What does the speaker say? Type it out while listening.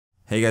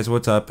Hey guys,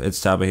 what's up?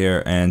 It's K.Safo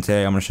here, and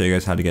today I'm going to show you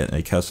guys how to get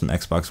a custom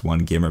Xbox One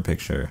gamer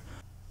picture.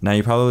 Now,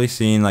 you've probably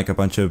seen like a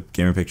bunch of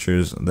gamer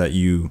pictures that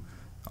you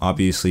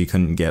obviously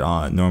couldn't get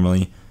on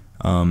normally.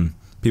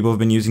 People have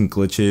been using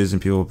glitches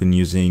and people have been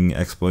using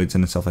exploits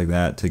and stuff like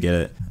that to get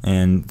it.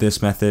 And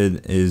this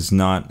method is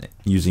not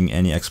using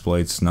any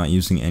exploits, not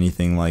using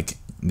anything like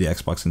the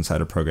Xbox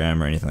Insider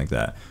program or anything like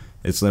that.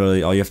 It's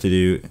literally all you have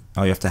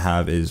to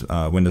have is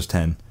Windows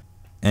 10.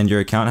 And your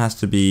account has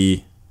to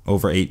be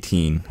over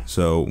 18.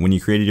 So when you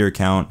created your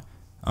account,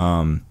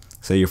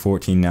 say you're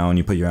 14 now and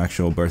you put your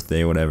actual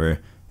birthday or whatever,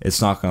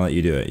 it's not gonna let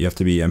you do it. You have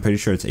to be, I'm pretty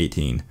sure it's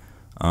 18.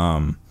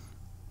 And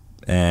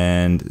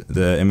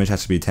the image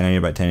has to be 1080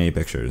 by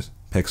 1080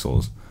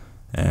 pixels,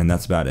 and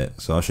that's about it.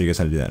 So I'll show you guys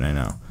how to do that right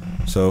now.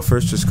 So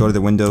first, just go to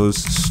the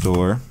Windows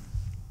Store,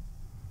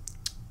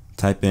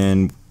 type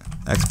in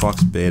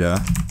Xbox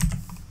Beta,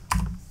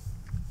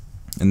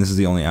 and this is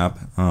the only app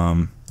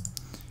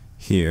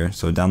here.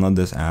 So download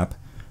this app,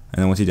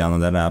 and then once you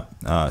download that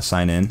app,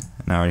 sign in.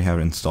 And I already have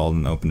it installed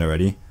and opened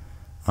already.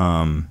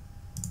 So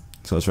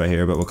it's right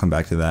here, but we'll come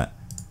back to that.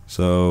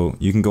 So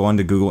you can go on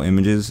to Google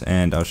Images,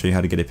 and I'll show you how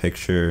to get a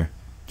picture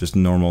just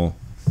normal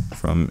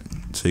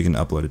so you can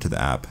upload it to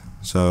the app.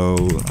 So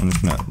I'm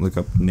just gonna look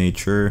up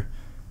nature.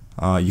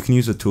 You can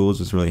use the tools,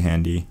 it's really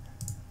handy.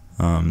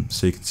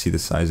 So you can see the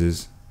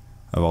sizes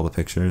of all the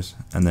pictures,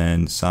 and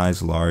then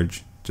size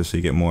large, just so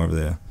you get more of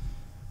the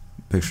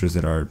pictures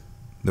that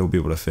will be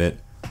able to fit.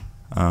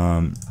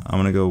 I'm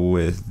gonna go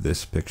with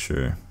this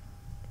picture.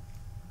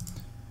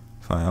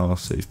 File,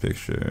 save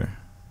picture.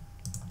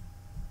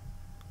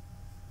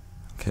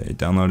 Okay,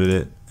 downloaded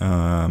it.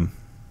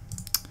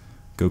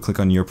 Go click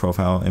on your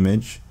profile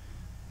image,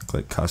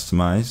 click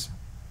customize,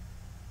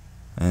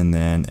 and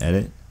then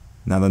edit.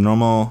 Now the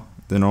normal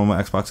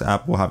Xbox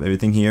app will have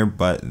everything here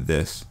but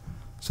this.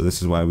 So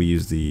this is why we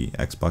use the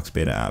Xbox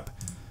Beta app.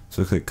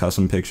 So click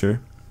custom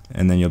picture,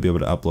 and then you'll be able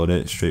to upload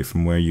it straight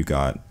from where you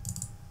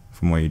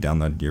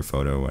downloaded your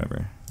photo or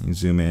whatever. You can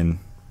zoom in,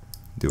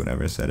 do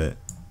whatever, set it.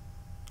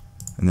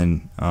 And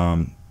then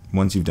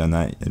once you've done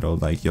that, it'll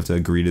you have to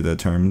agree to the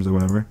terms or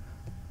whatever.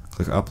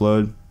 Click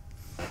upload,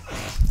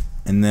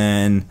 and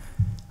then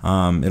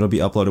it'll be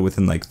uploaded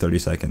within like 30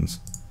 seconds.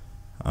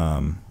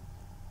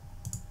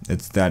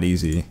 It's that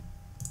easy.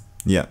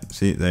 Yeah,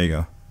 see, there you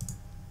go.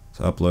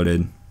 So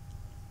uploaded,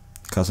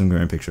 custom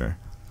gamer picture.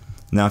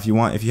 Now if you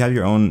have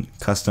your own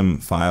custom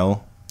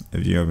file,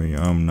 if you have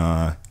your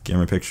own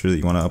gamer picture that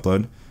you want to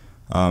upload,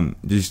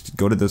 just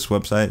go to this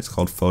website. It's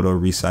called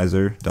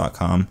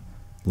photoresizer.com.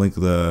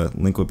 The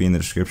link will be in the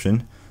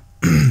description.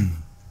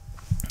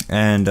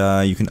 And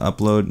you can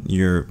upload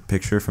your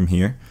picture from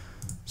here.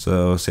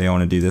 So say I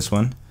want to do this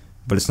one,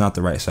 but it's not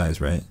the right size,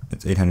 right?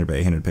 It's 800 by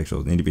 800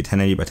 pixels. It need to be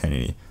 1080 by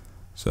 1080.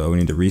 So we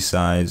need to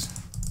resize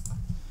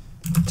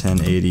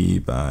 1080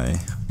 by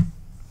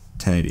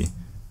 1080.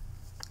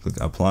 Click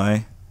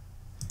apply,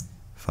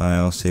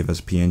 file, save as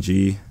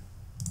PNG,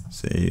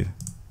 save.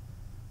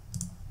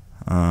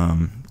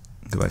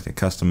 Go back to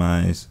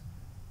customize,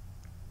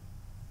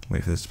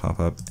 wait for this to pop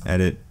up,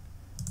 edit,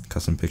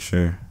 custom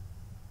picture,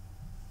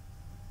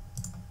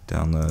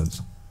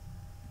 downloads,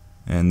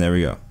 and there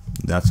we go.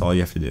 That's all you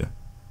have to do.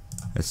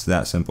 It's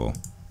that simple.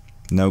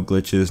 No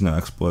glitches, no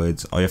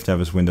exploits. All you have to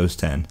have is Windows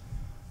 10.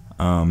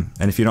 And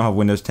if you don't have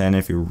Windows 10,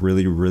 if you're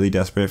really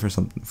desperate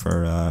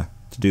to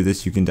do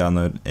this, you can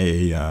download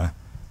a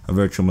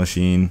virtual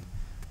machine.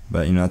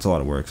 But that's a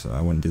lot of work, so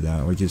I wouldn't do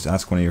that. Or just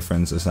ask one of your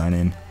friends to sign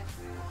in.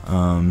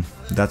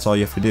 That's all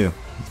you have to do.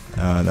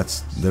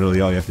 That's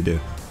literally all you have to do.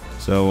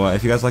 So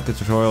if you guys liked the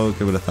tutorial,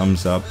 give it a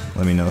thumbs up.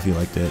 Let me know if you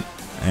liked it.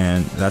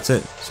 And that's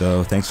it.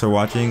 So thanks for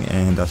watching,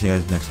 and I'll see you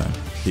guys next time.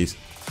 Peace.